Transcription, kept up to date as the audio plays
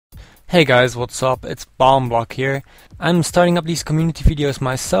Hey guys, what's up? It's BonblocHQ here. I'm starting up these community videos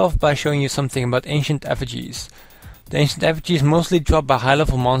myself by showing you something about ancient effigies. The ancient effigies mostly drop by high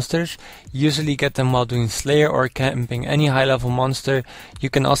level monsters. You usually get them while doing Slayer or camping any high level monster. You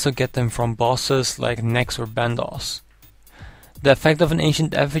can also get them from bosses like Nex or Bandos. The effect of an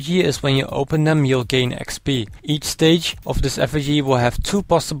ancient effigy is when you open them you'll gain XP. Each stage of this effigy will have two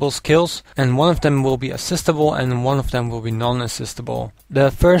possible skills, and one of them will be assistable and one of them will be non-assistable. The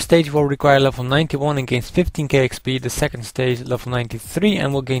first stage will require level 91 and gains 15k XP, the second stage level 93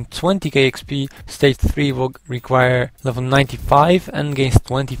 and will gain 20k XP, stage 3 will require level 95 and gains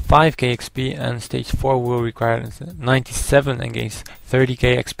 25k XP, and stage 4 will require 97 and gains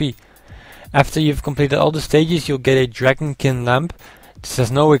 30k XP. After you've completed all the stages, you'll get a dragonkin lamp. This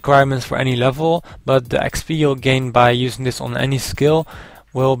has no requirements for any level, but the XP you'll gain by using this on any skill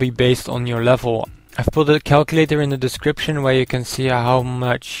will be based on your level. I've put a calculator in the description where you can see how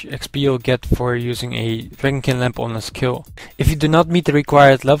much XP you'll get for using a dragonkin lamp on a skill. If you do not meet the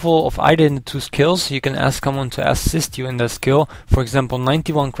required level of either in the two skills, you can ask someone to assist you in that skill. For example,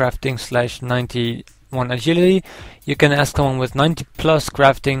 91 crafting / 91 agility, you can ask someone with 90 plus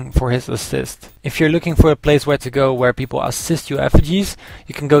crafting for his assist. If you're looking for a place where to go where people assist you effigies,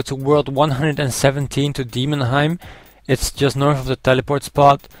 you can go to world 117 to daemonheim. It's just north of the teleport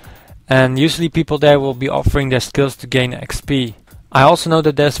spot, and usually people there will be offering their skills to gain XP. I also know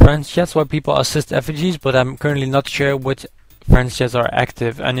that there's friends chats where people assist effigies, but I'm currently not sure which friends chats are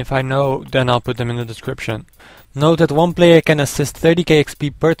active, and if I know then I'll put them in the description. Note that one player can assist 30k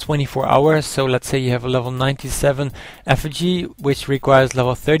XP per 24 hours, so let's say you have a level 97 effigy which requires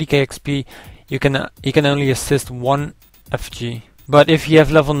level 30k XP, you can only assist one effigy. But if you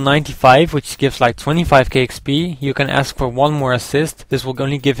have level 95 which gives like 25k XP, you can ask for one more assist. This will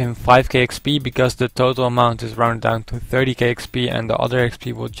only give him 5k XP because the total amount is rounded down to 30k XP and the other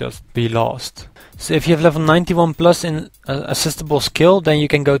XP will just be lost. So if you have level 91 plus in assistable skill, then you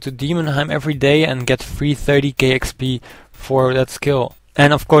can go to daemonheim every day and get free 30k XP for that skill.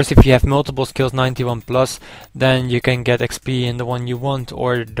 And of course if you have multiple skills 91 plus, then you can get XP in the one you want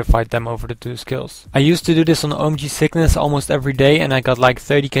or divide them over the two skills. I used to do this on OMG Sickness almost every day and I got like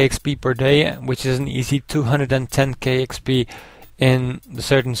 30k XP per day, which is an easy 210k XP in the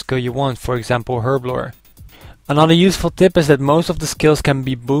certain skill you want, for example Herblore. Another useful tip is that most of the skills can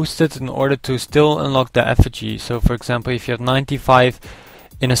be boosted in order to still unlock the effigy. So for example, if you have 95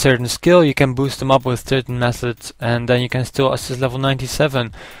 in a certain skill, you can boost them up with certain methods and then you can still assist level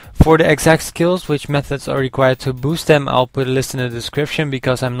 97. For the exact skills, which methods are required to boost them, I'll put a list in the description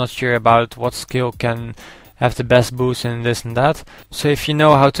because I'm not sure about what skill can have the best boost in this and that. So if you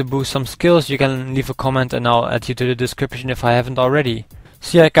know how to boost some skills, you can leave a comment and I'll add you to the description if I haven't already.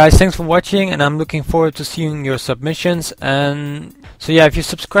 So yeah guys, thanks for watching and I'm looking forward to seeing your submissions. And so yeah, if you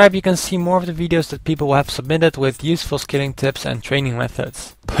subscribe you can see more of the videos that people have submitted with useful skilling tips and training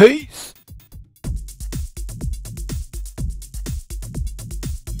methods. Peace!